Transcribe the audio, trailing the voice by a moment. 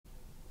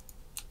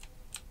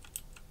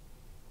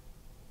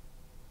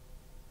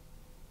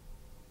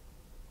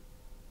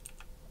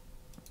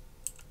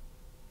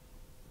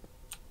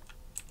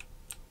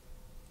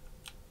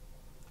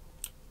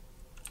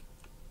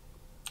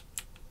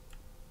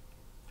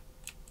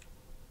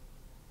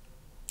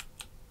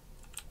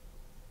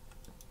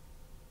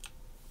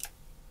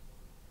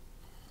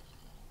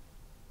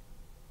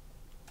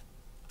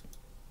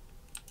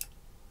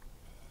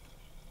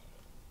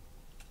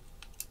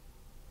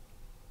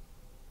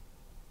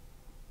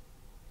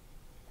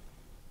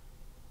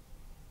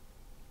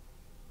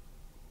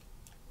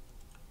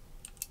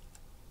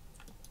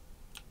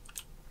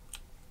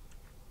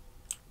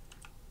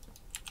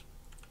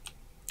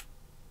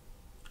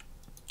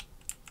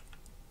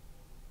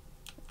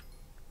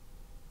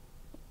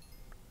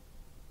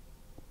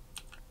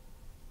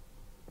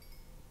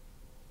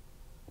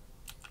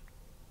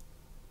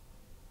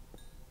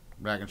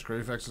Reckon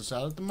Screwfix will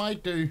sell it. They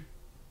might do,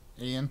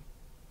 Ian.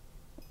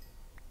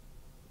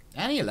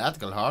 Any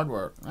electrical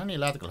hardware, any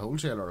electrical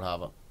wholesaler will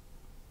have it.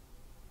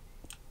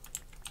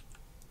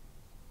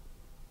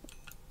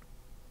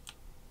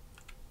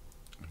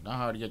 It's not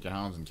hard to get your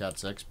hands on Cat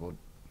 6, but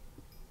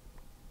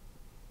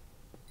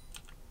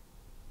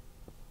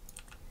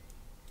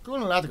go to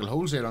an electrical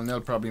wholesaler and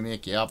they'll probably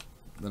make you up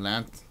the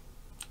length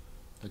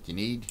that you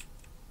need.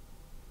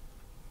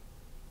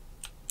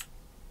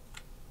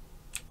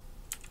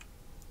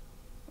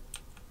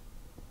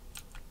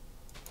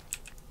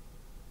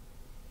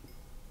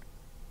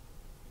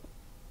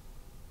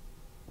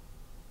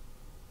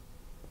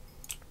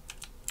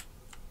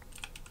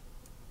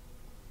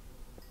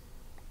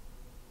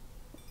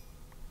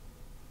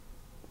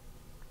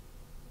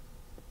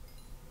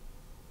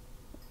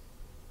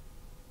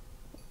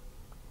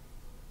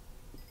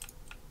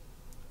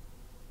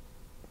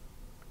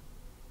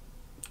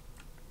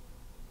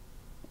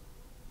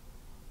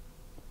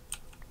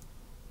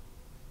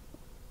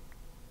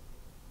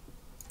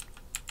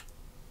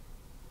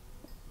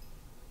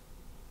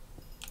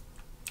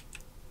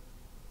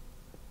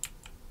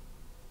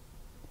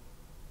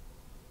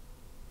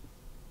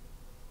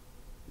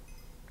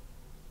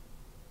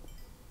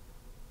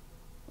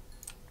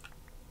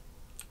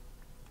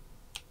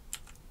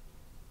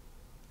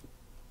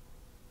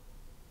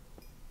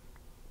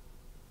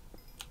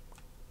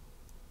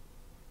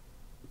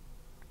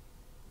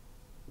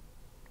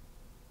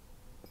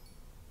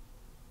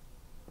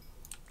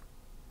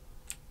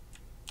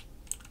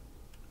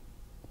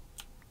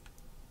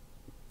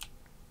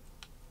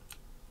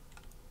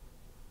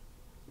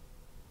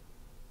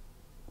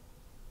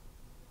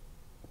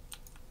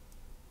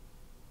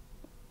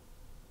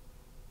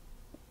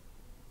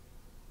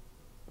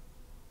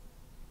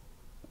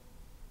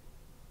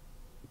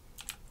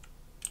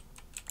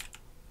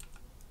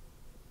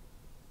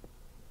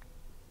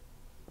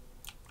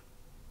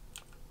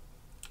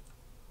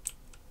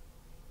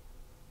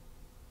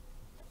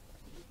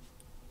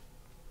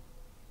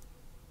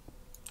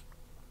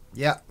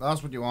 Yeah,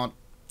 that's what you want.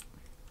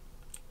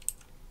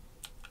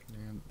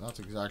 Yeah, that's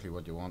exactly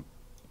what you want.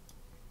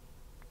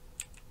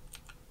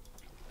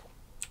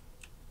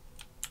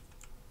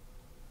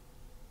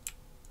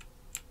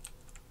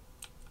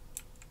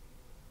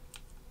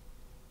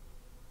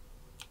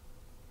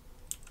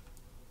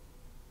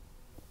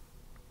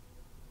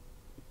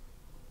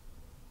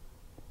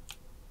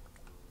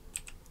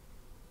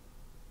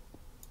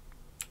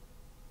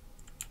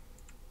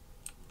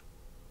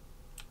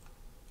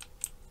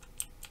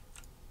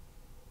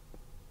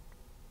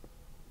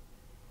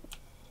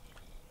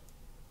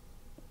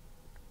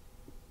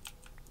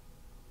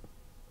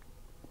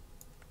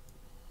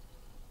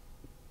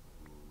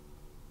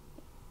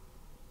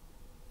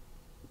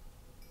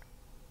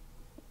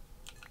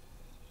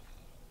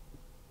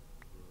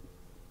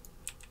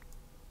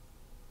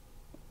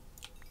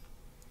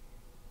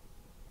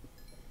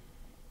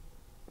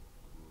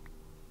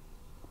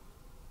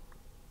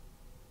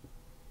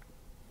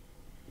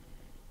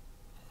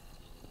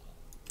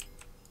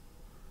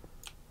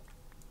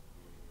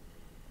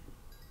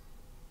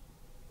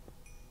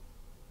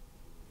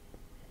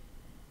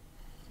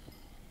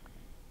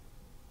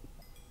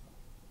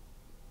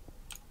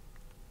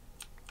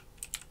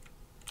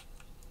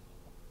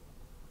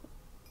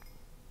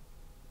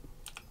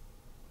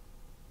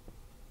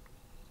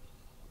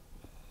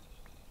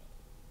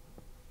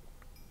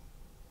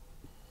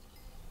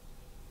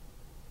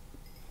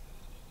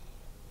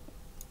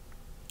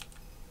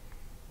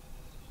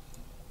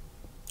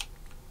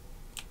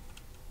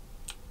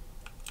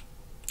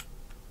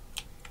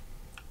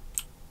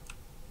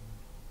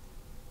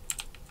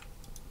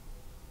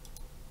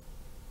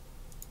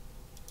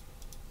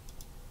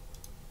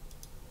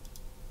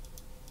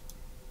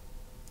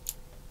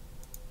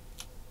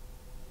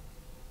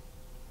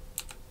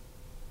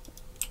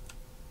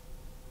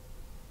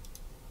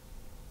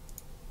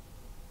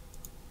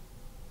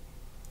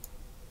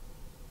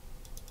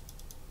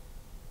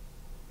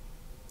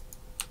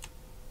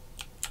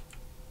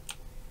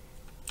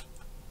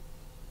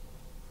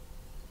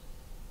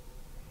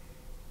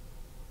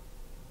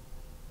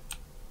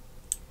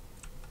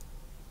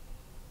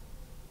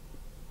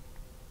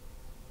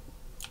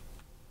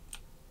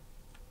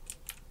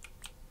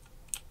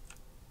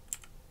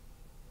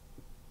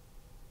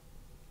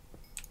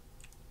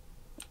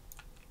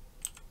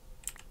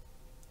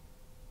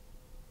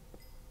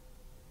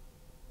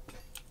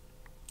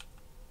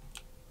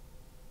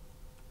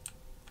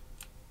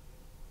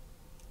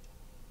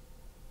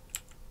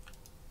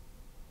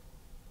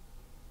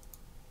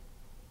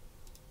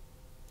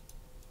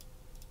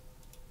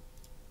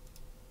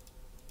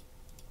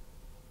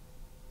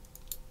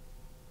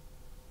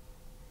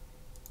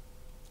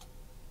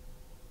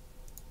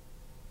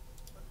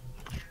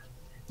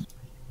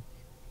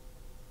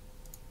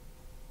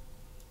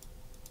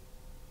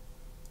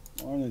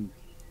 Morning.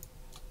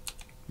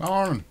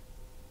 Morning.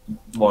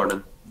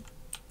 Morning.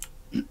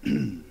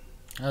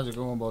 How's it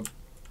going, bud?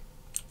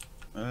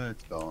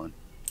 It's going.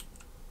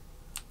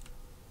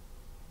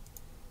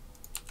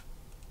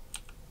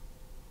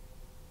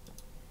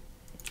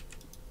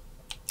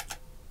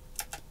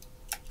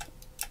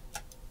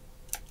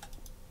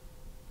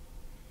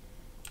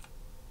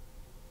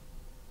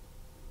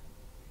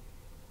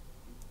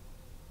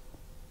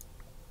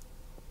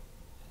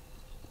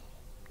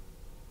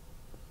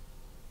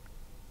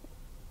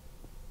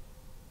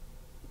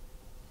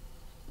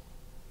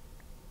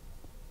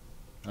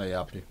 Oh,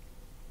 yeah, up to.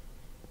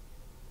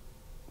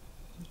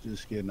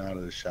 Just getting out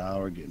of the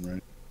shower, getting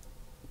ready.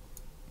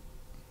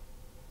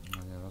 Oh,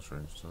 yeah, that's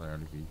right. It's still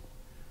early for you.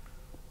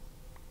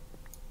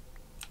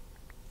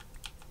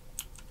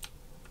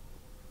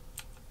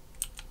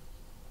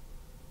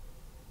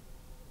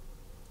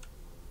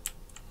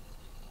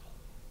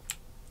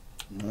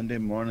 Monday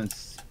morning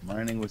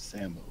mining with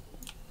Samo.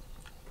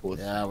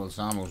 Yeah, well,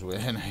 Samo's way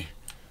now.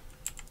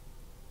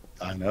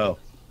 I know.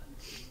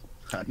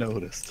 I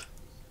noticed.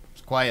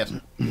 It's quiet.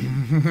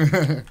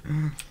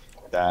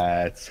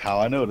 That's how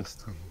I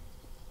noticed.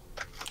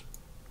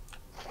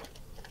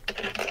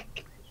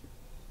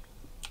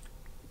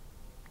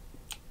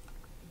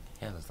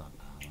 Hell is that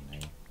now?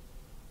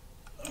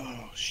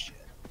 Oh shit.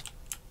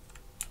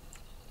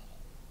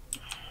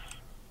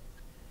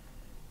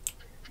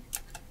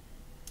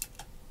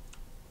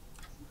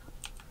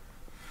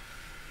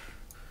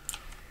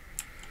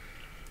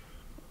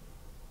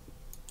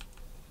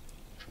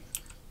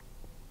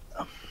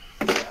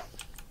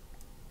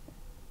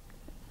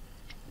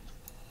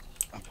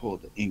 I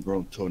pulled the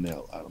ingrown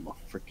toenail out of my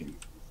freaking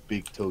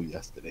big toe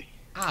yesterday.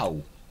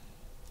 Ow.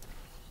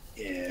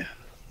 Yeah.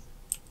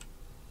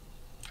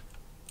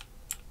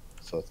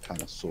 So it's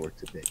kind of sore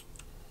today.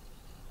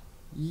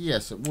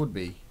 Yes, it would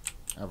be.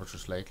 Ever so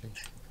slightly.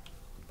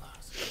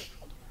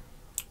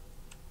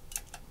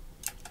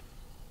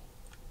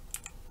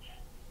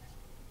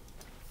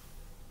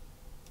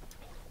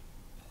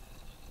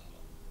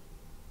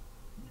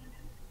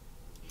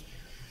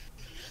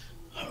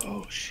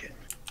 Oh shit.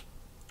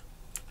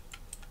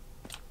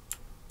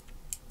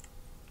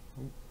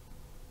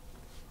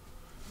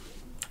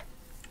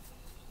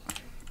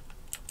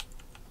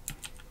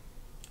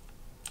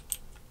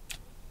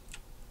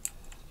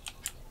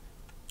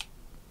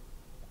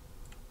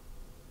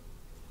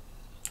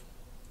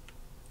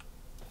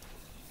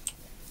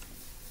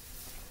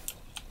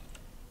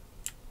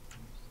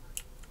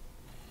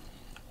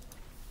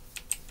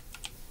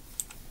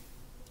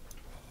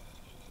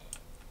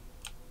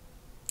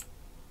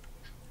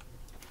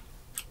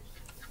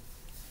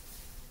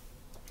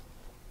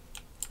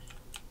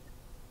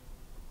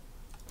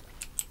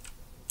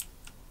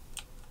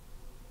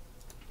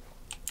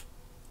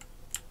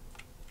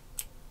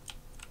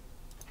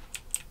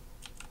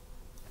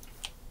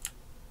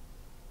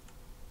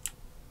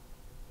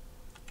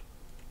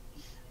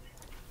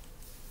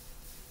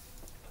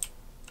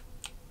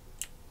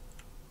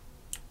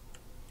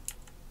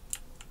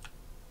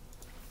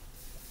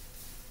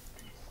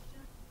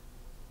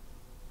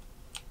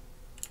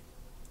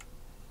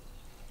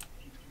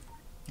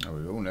 There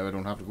we go. Now I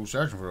don't have to go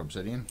searching for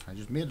obsidian. I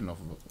just made enough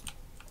of it.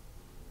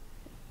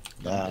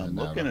 I'm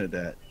looking at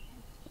that.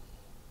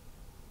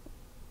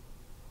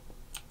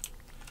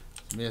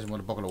 It's amazing what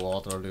a bucket of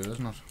water will do,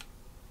 isn't it?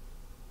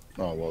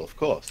 Oh, well, of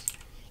course.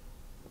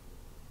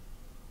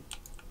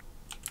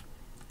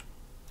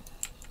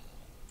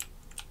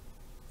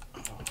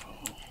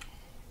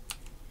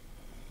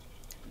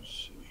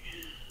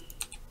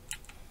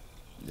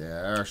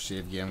 Yeah, our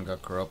save game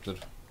got corrupted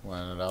when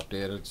it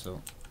updated,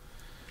 so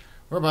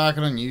we're back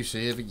on a new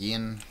save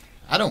again.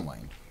 I don't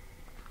mind.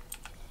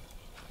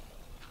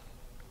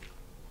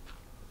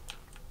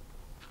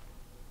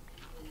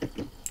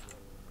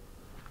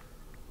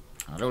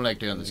 I don't like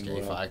doing the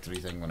Sky Factory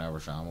thing whenever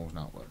Samo's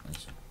not with me,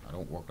 so I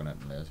don't work on it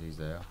unless he's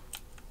there.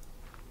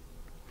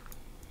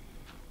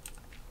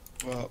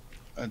 Well,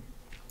 I'm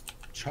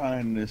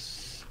trying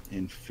this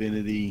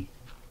Infinity,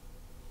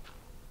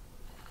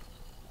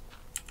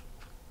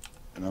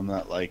 and I'm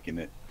not liking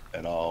it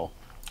at all.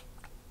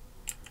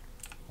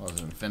 Was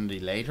it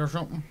Infinity Light or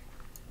something?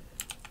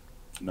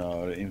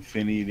 No, the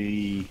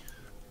Infinity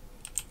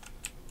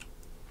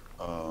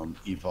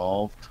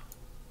Evolved.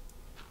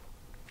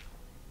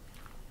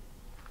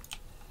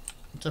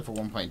 It's it for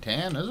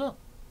 1.10, is it?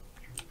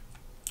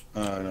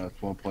 No, it's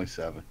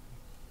 1.7.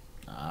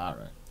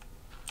 Alright.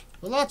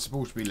 Well, that's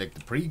supposed to be like the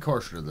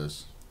precursor to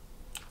this.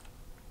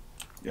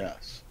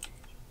 Yes.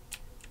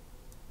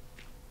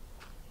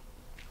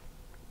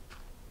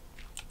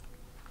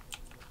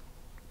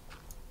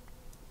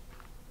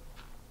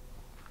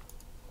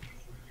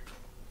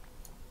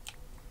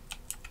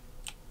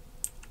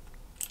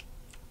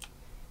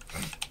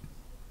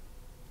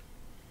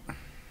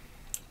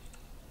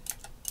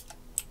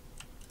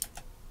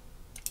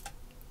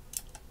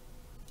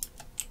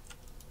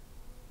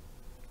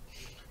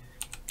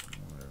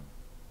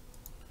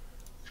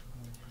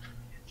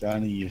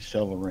 Johnny, your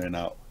shovel ran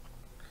out.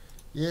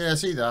 Yeah, I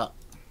see that.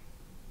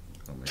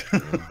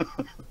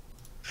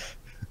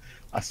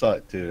 I saw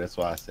it too, that's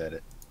why I said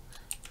it.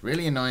 It's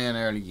really annoying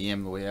early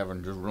game the way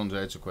everyone just runs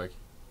out so quick.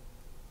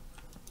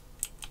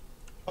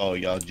 Oh,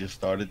 y'all just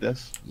started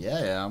this?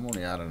 Yeah, I'm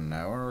only at it an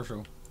hour or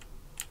so.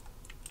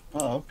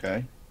 Oh,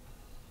 okay.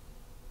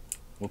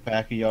 What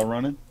pack are y'all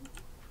running?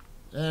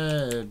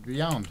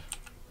 Beyond.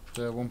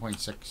 The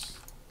 1.6.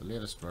 The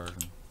latest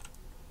version.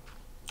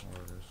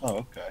 Oh,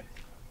 okay.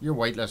 You're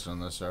whitelisted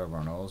on this server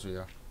and all, so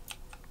yeah.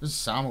 This is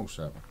Samo's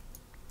server.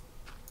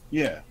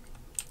 Yeah.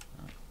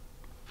 I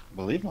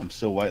believe I'm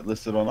still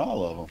whitelisted on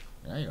all of them.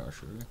 Yeah, you are,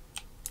 surely.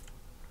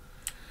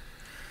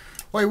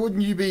 Why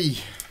wouldn't you be?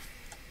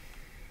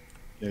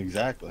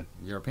 Exactly.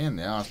 You're a pain in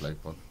the arse, like,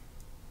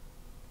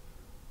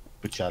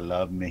 But y'all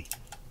love me.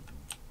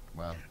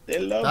 well, They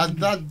love me.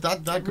 that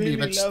They could be a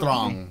really bit love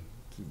strong.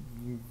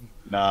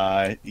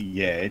 Nah,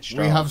 yeah, it's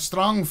strong. We have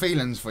strong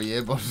feelings for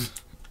you, but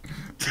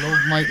love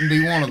mightn't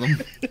be one of them.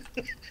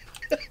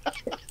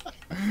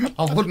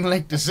 I wouldn't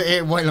like to say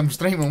it while I'm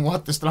streaming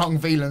what the strong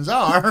feelings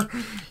are.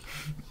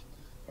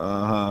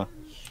 Uh-huh.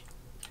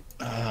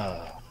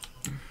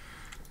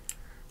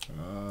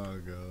 Oh,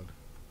 God.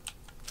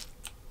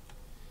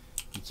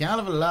 You can't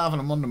have a laugh on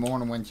a Monday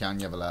morning. When can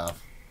you have a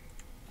laugh?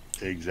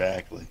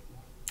 Exactly.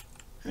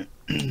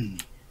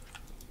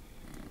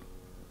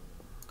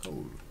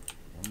 Cold.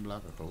 One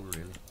block of cold,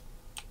 really.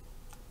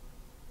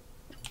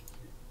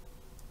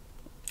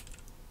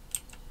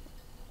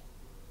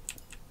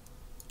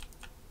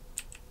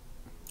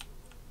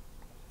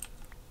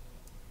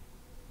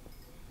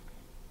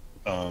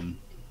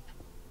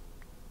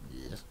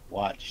 Yes.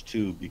 Watch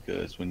too,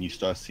 because when you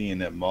start seeing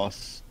that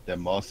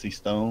mossy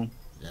stone,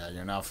 Yeah,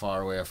 you're not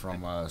far away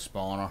from a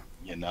spawner.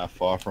 you're not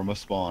far from a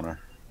spawner.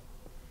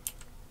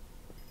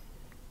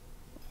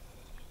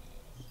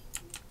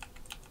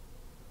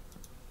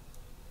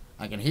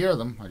 I can hear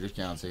them, I just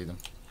can't see them.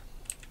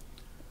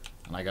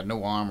 And I got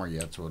no armor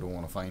yet, so I don't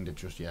want to find it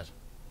just yet.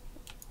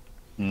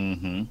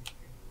 Mm-hmm.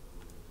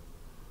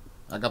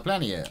 I got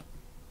plenty of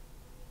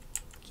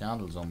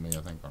candles on me,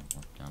 I think, or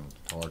not candles,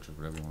 torches,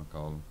 whatever you want to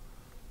call them.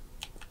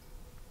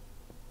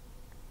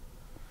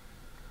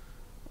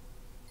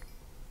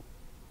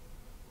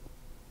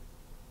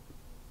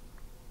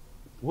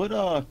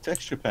 What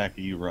texture pack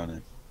are you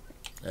running?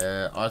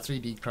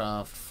 R3D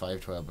Craft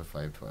 512 by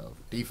 512.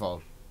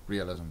 Default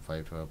realism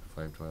 512 by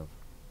 512.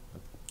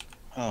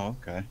 Oh,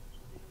 okay.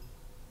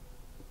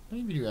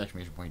 Maybe do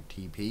exclamation point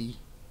TP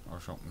or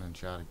something in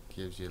chat. It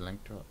gives you a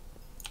link to it.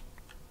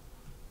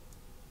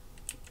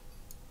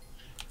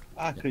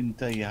 I couldn't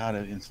tell you how to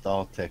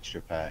install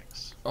texture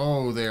packs.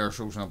 Oh, they are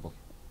so simple.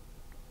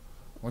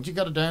 Once you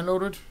got it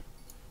downloaded,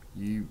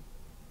 you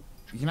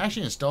can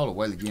actually install it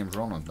while the game's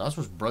running. That's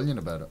what's brilliant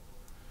about it.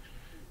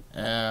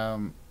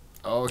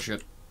 Oh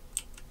shit.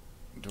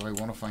 Do I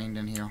want to find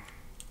in here?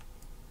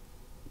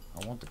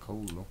 I want the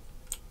code though.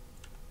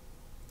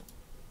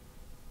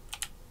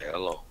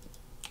 Hello.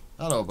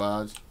 Hello,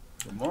 Bads.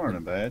 Good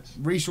morning, Bads.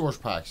 Resource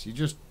packs.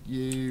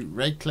 You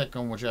right click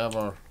on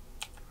whichever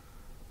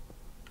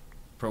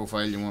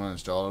profile you want to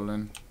install it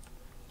in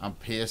and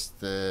paste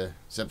the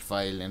zip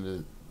file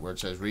into where it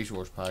says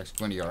resource packs.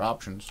 Go into your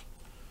options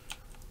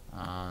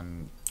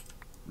and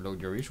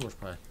load your resource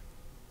pack.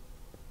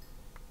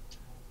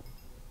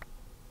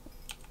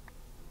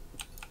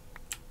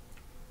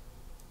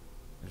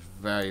 It's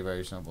very,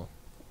 very simple.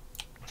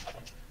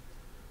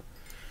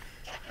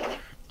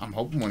 I'm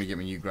hoping when I get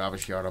my new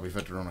gravis shard I'll be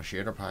fit to run a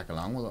shader pack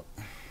along with it.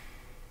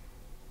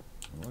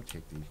 I'll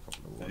take these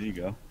couple of There ores. you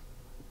go.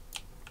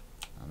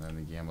 And then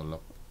the game will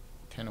look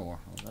 10 ore.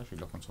 I was actually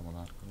looking some of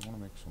that because I want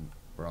to make some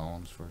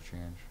bronze for a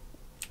change.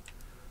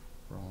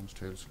 Bronze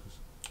tools.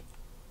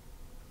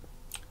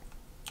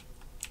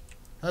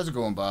 How's it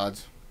going,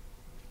 Bads?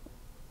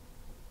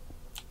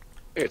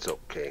 It's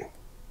okay.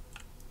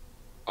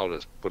 I'll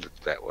just put it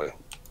that way.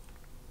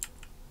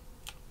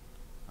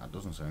 That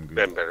doesn't sound good.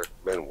 Been better,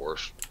 been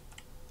worse.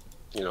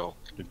 You know.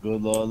 The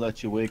good Lord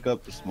let you wake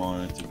up this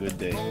morning. It's a good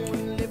day.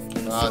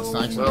 Bads,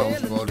 thanks for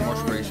those, bud. Much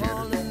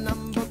appreciated.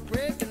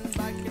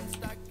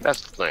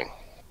 That's the thing.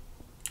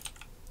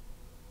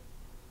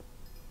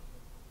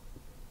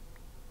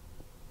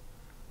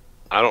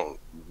 I don't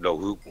know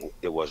who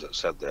it was that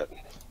said that.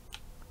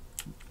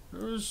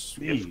 It was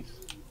Please.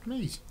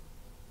 me.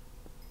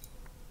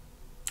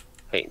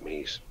 Hate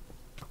me's.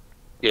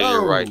 Yeah,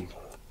 you're right.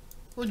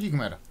 Where'd you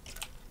come out of?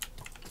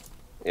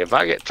 If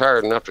I get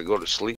tired enough to go to sleep,